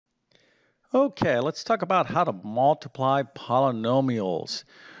Okay, let's talk about how to multiply polynomials.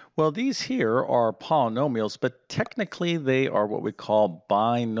 Well, these here are polynomials, but technically they are what we call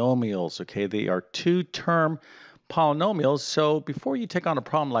binomials. Okay, they are two-term polynomials. So before you take on a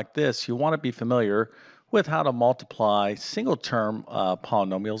problem like this, you want to be familiar with how to multiply single-term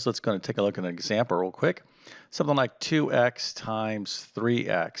polynomials. Let's go and take a look at an example real quick. Something like 2x times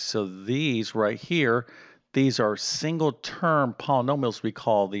 3x. So these right here, these are single-term polynomials. We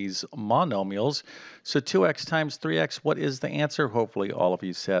call these monomials. So 2x times 3x, what is the answer? Hopefully all of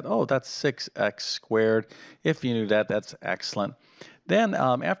you said, oh, that's 6x squared. If you knew that, that's excellent. Then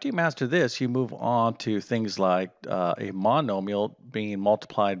after you master this, you move on to things like a monomial being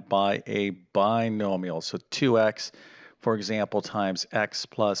multiplied by a binomial. So 2x, for example, times x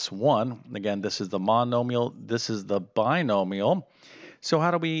plus 1. Again, this is the monomial. This is the binomial. So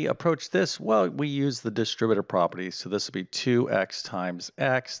how do we approach this? Well, we use the distributive property. So this would be 2x times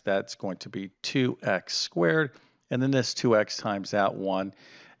x. That's going to be 2x squared. And then this 2x times that 1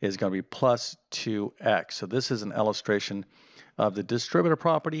 is going to be plus 2x. So this is an illustration of the distributive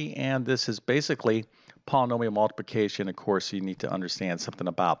property, and this is basically polynomial multiplication. Of course, you need to understand something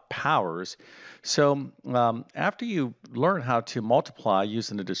about powers. So after you learn how to multiply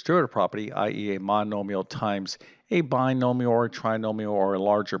using the distributive property, i.e. a monomial times a binomial or a trinomial or a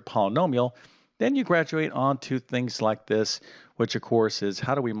larger polynomial, then you graduate on to things like this, which of course is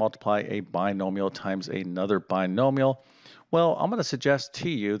how do we multiply a binomial times another binomial? Well, I'm going to suggest to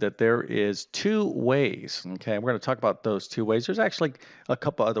you that there is two ways. Okay, we're going to talk about those two ways. There's actually a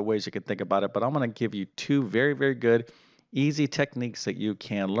couple other ways you can think about it, but I'm going to give you two very, very good, easy techniques that you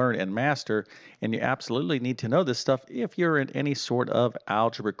can learn and master. And you absolutely need to know this stuff if you're in any sort of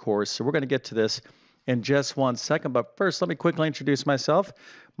algebra course. So we're going to get to this in just 1 second. But first, let me quickly introduce myself.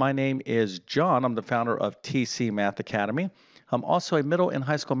 My name is John. I'm the founder of TC Math Academy. I'm also a middle and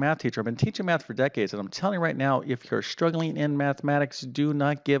high school math teacher. I've been teaching math for decades, and I'm telling you right now, if you're struggling in mathematics, do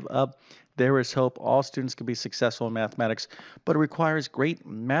not give up. There is hope. All students can be successful in mathematics, but it requires great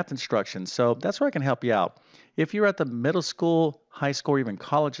math instruction. So that's where I can help you out. If you're at the middle school, high school, or even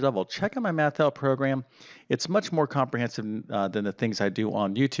college level, check out my Math Help program. It's much more comprehensive than the things I do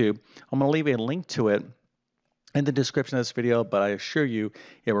on YouTube. I'm going to leave a link to it in the description of this video, but I assure you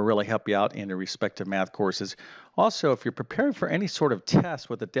it will really help you out in your respective math courses. Also, if you're preparing for any sort of test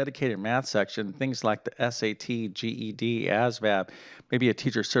with a dedicated math section, things like the SAT, GED, ASVAB, maybe a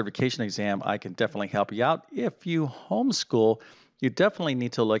teacher certification exam, I can definitely help you out. If you homeschool, you definitely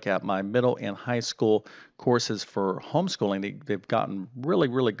need to look at my middle and high school courses for homeschooling. They've gotten really,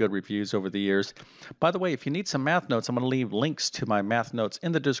 really good reviews over the years. By the way, if you need some math notes, I'm going to leave links to my math notes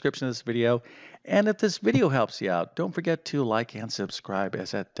in the description of this video. And if this video helps you out, don't forget to like and subscribe,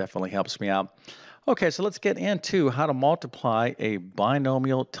 as that definitely helps me out. Okay, so let's get into how to multiply a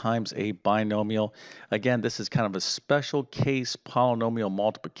binomial times a binomial. Again, this is kind of a special case polynomial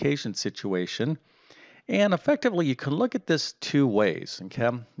multiplication situation. And effectively, you can look at this two ways, okay?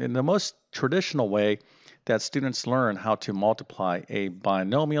 In the most traditional way that students learn how to multiply a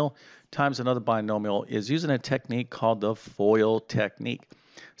binomial times another binomial is using a technique called the FOIL technique.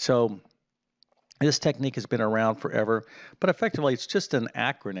 So this technique has been around forever, but effectively it's just an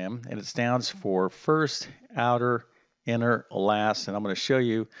acronym, and it stands for first, outer, inner, last, and I'm going to show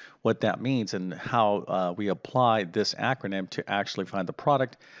you what that means and how we apply this acronym to actually find the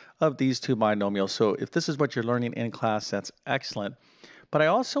product of these two binomials. So if this is what you're learning in class, that's excellent. But I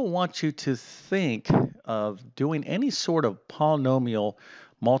also want you to think of doing any sort of polynomial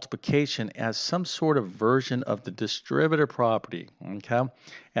multiplication as some sort of version of the distributive property, okay?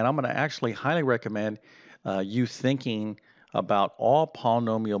 And I'm going to actually highly recommend you thinking about all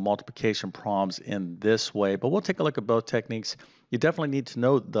polynomial multiplication problems in this way, but we'll take a look at both techniques. You definitely need to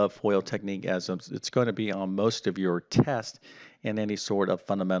know the FOIL technique, as it's going to be on most of your tests in any sort of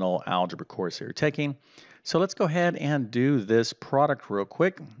fundamental algebra course that you're taking. So let's go ahead and do this product real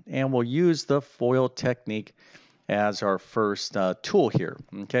quick, and we'll use the FOIL technique as our first tool here.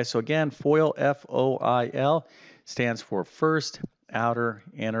 Okay, so again, FOIL, F-O-I-L, stands for first, outer,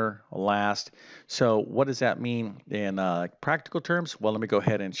 inner, last. So what does that mean in practical terms? Well, let me go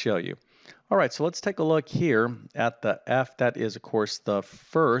ahead and show you. All right, so let's take a look here at the F. That is, of course, the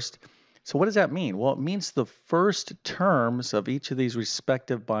first. So what does that mean? Well, it means the first terms of each of these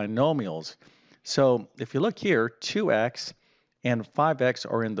respective binomials. So if you look here, 2x and 5x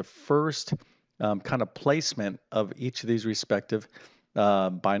are in the first kind of placement of each of these respective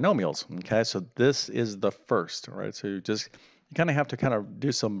binomials. Okay, so this is the first, right? So you kind of have to kind of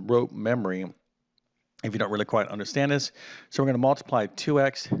do some rote memory if you don't really quite understand this. So we're going to multiply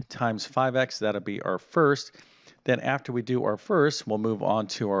 2x times 5x. That'll be our first. Then after we do our first, we'll move on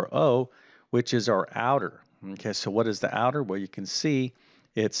to our O, which is our outer. Okay, so what is the outer? Well, you can see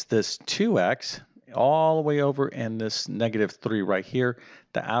it's this 2x all the way over and this -3 right here.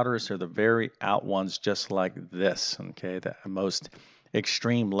 The outers are the very out ones, just like this. Okay, the most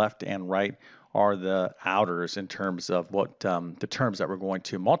extreme left and right are the outers in terms of what the terms that we're going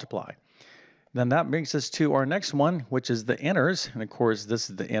to multiply. Then that brings us to our next one, which is the inners. And of course, this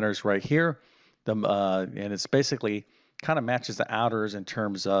is the inners right here. And it's basically kind of matches the outers in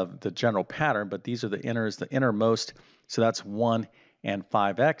terms of the general pattern, but these are the inners, the innermost. So that's 1 and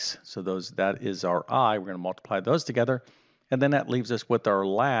 5x. So that is our I. We're going to multiply those together. And then that leaves us with our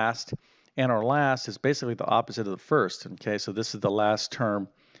last. And our last is basically the opposite of the first. Okay, so this is the last term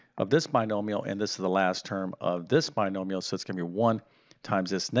of this binomial, and this is the last term of this binomial. So it's going to be 1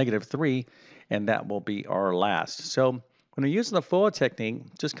 times this -3, and that will be our last. So when we're using the FOIL technique,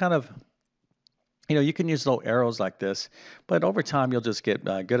 just kind of, you can use little arrows like this, but over time you'll just get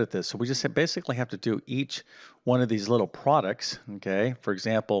good at this. So we just basically have to do each one of these little products, okay? For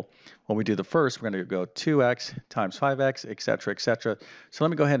example, when we do the first, we're going to go 2x times 5x, etc., etc. So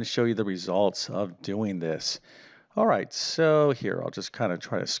let me go ahead and show you the results of doing this. All right, so here, I'll just kind of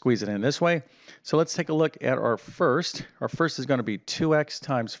try to squeeze it in this way. So let's take a look at our first. Our first is going to be 2x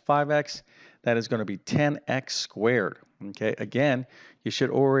times 5x. That is going to be 10x squared. Okay, again, you should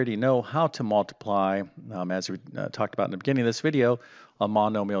already know how to multiply, as we talked about in the beginning of this video, a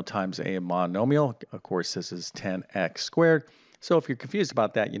monomial times a monomial. Of course, this is 10x squared. So if you're confused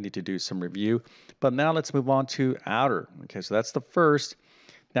about that, you need to do some review. But now let's move on to outer. Okay, so that's the first.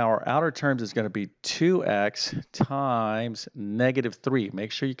 Now our outer terms is going to be 2x times -3.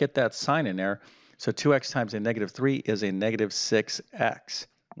 Make sure you get that sign in there. So 2x times a -3 is a -6x.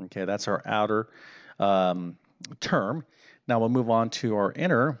 Okay, that's our outer term. Now we'll move on to our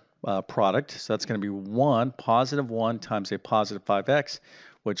inner product. So that's going to be 1, +1 times a +5x,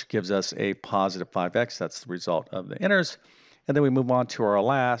 which gives us a +5x. That's the result of the inners. And then we move on to our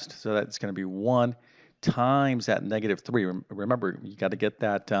last. So that's going to be 1 times that -3. Remember, you got to get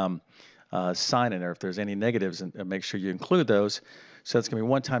that sign in there. If there's any negatives, and make sure you include those. So that's going to be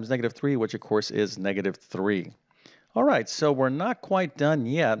 1 times -3, which of course is -3. All right, so we're not quite done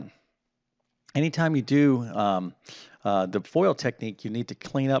yet. Anytime you do the FOIL technique, you need to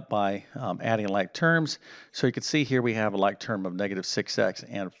clean up by adding like terms. So you can see here we have a like term of -6x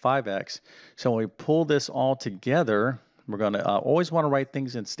and 5x. So when we pull this all together, we're going to always want to write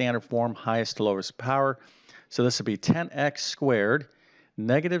things in standard form, highest to lowest power. So this would be 10x squared,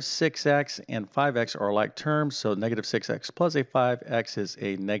 -6x and 5x are like terms. So -6x plus a 5x is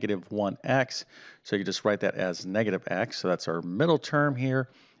a -1x. So you just write that as -x. So that's our middle term here.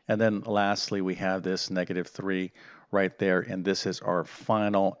 And then lastly, we have this -3 right there. And this is our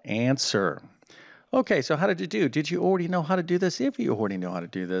final answer. Okay, so how did you do? Did you already know how to do this? If you already know how to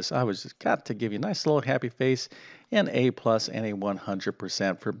do this, I was just got to give you a nice little happy face, an A+ and a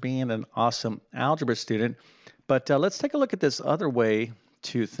 100% for being an awesome algebra student. But let's take a look at this other way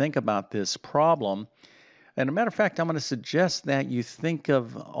to think about this problem. And a matter of fact, I'm going to suggest that you think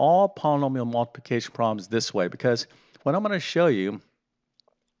of all polynomial multiplication problems this way, because what I'm going to show you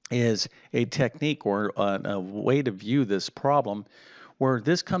is a technique or a way to view this problem where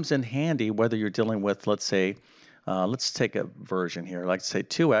this comes in handy whether you're dealing with, let's say, let's take a version here, like say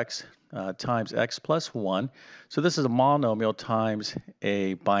 2x times x plus 1. So this is a monomial times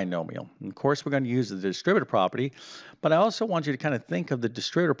a binomial. And of course, we're going to use the distributive property, but I also want you to kind of think of the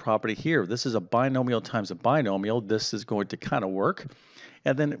distributive property here. This is a binomial times a binomial. This is going to kind of work.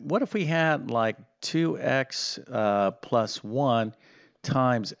 And then what if we had like 2x plus 1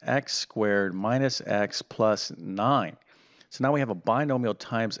 times x squared minus x plus 9? So now we have a binomial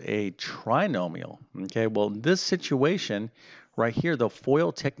times a trinomial. Okay, well, in this situation right here, the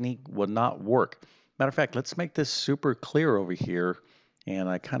FOIL technique would not work. Matter of fact, let's make this super clear over here. And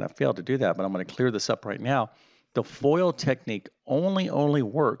I kind of failed to do that, but I'm going to clear this up right now. The FOIL technique only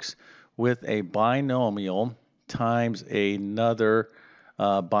works with a binomial times another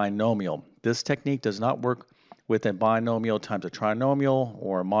binomial. This technique does not work with a binomial times a trinomial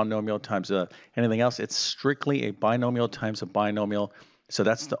or a monomial times anything else. It's strictly a binomial times a binomial. So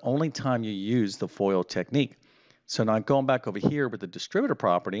that's the only time you use the FOIL technique. So now going back over here with the distributive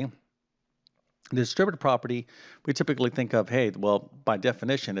property, the distributive property, we typically think of, hey, well, by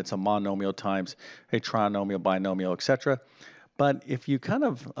definition, it's a monomial times a trinomial, binomial, etc. But if you kind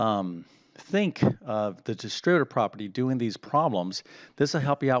of think of the distributive property doing these problems, this will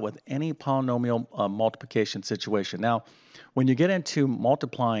help you out with any polynomial multiplication situation. Now, when you get into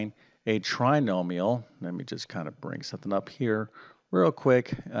multiplying a trinomial, let me just kind of bring something up here real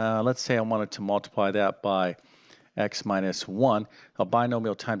quick. Let's say I wanted to multiply that by x minus 1, a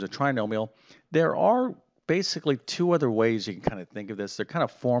binomial times a trinomial. There are basically two other ways you can kind of think of this. They're kind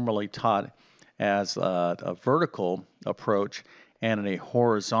of formally taught as a vertical approach and a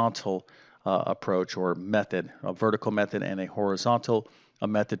horizontal approach or method, a vertical method and a horizontal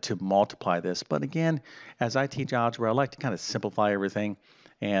method to multiply this. But again, as I teach algebra, I like to kind of simplify everything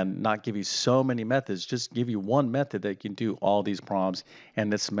and not give you so many methods, just give you one method that can do all these problems.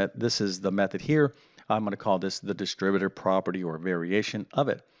 And this is the method here. I'm going to call this the distributive property or variation of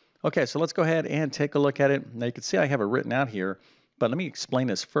it. Okay, so let's go ahead and take a look at it. Now you can see I have it written out here, but let me explain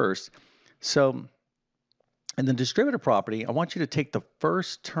this first. So in the distributive property, I want you to take the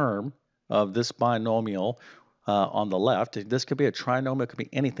first term of this binomial on the left. This could be a trinomial, it could be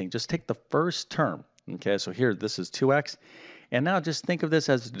anything. Just take the first term. Okay, so here this is 2x. And now just think of this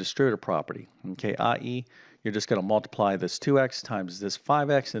as a distributive property. Okay, i.e., you're just going to multiply this 2x times this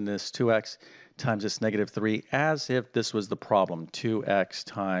 5x and this 2x times this negative 3 as if this was the problem. 2x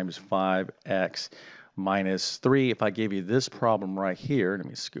times 5x minus 3. If I gave you this problem right here, let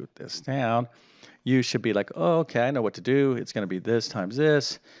me scoot this down, you should be like, oh, okay, I know what to do. It's going to be this times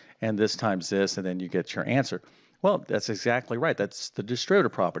this, and then you get your answer. Well, that's exactly right. That's the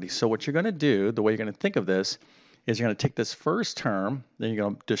distributive property. So what you're going to do, the way you're going to think of this, is you're going to take this first term, then you're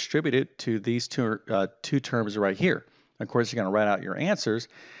going to distribute it to these two terms right here. Of course, you're going to write out your answers.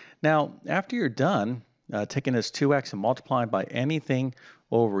 Now, after you're done taking this 2x and multiplying by anything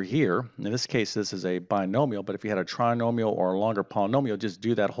over here, in this case, this is a binomial, but if you had a trinomial or a longer polynomial, just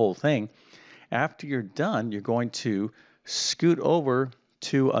do that whole thing. After you're done, you're going to scoot over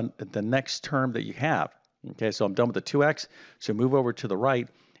to the next term that you have. Okay, so I'm done with the 2x, so move over to the right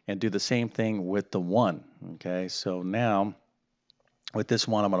and do the same thing with the 1. Okay, so now with this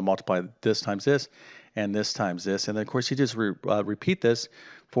 1, I'm going to multiply this times this and this times this. And then, of course, you just repeat this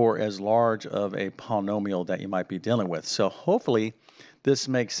for as large of a polynomial that you might be dealing with. So hopefully this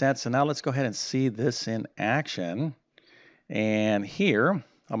makes sense. And now let's go ahead and see this in action. And here,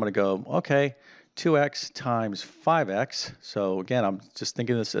 I'm going to go, okay, 2x times 5x. So again, I'm just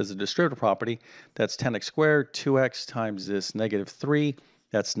thinking this as a distributive property. That's 10x squared. 2x times this negative 3.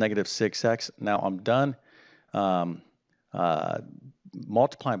 That's negative 6x. Now I'm done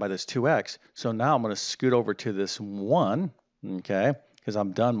multiplying by this 2x. So now I'm going to scoot over to this 1, okay, because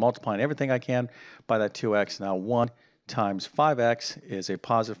I'm done multiplying everything I can by that 2x. Now 1 times 5x is a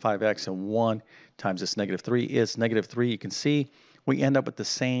positive 5x, and 1 times this negative 3 is negative 3. You can see we end up with the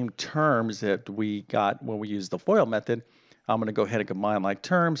same terms that we got when we used the FOIL method. I'm going to go ahead and combine like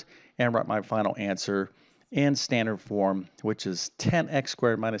terms and write my final answer in standard form, which is 10x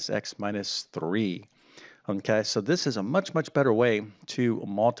squared minus x minus 3. Okay, so this is a much, much better way to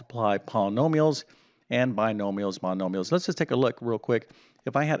multiply polynomials and binomials. Let's just take a look real quick.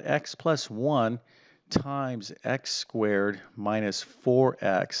 If I had x plus 1 times x squared minus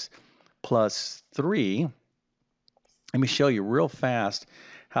 4x plus 3, let me show you real fast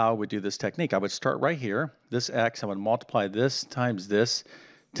how I would do this technique. I would start right here. This x, I would multiply this times this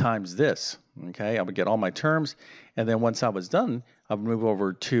times this. Okay, I would get all my terms. And then once I was done, I would move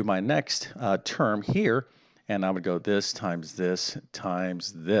over to my next term here. And I would go this times this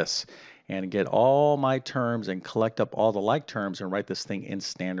times this. And get all my terms and collect up all the like terms and write this thing in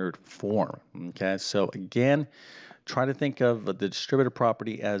standard form. Okay, so again, try to think of the distributive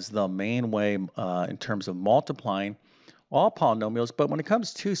property as the main way in terms of multiplying all polynomials. But when it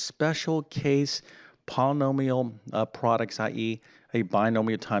comes to special case polynomial products, i.e. a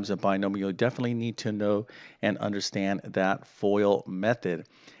binomial times a binomial, you definitely need to know and understand that FOIL method.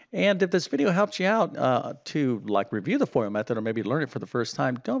 And if this video helps you out to like review the FOIL method or maybe learn it for the first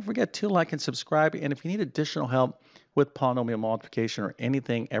time, don't forget to like and subscribe. And if you need additional help with polynomial multiplication or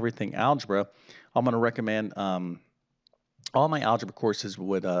everything algebra, I'm going to recommend all my algebra courses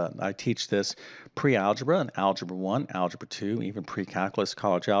I teach this pre-algebra and algebra 1, algebra 2, even pre-calculus,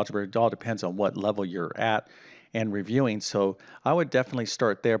 college algebra. It all depends on what level you're at and reviewing. So I would definitely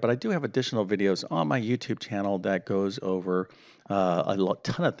start there. But I do have additional videos on my YouTube channel that goes over a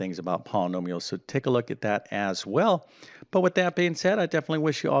ton of things about polynomials. So take a look at that as well. But with that being said, I definitely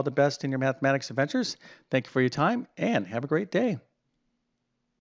wish you all the best in your mathematics adventures. Thank you for your time and have a great day.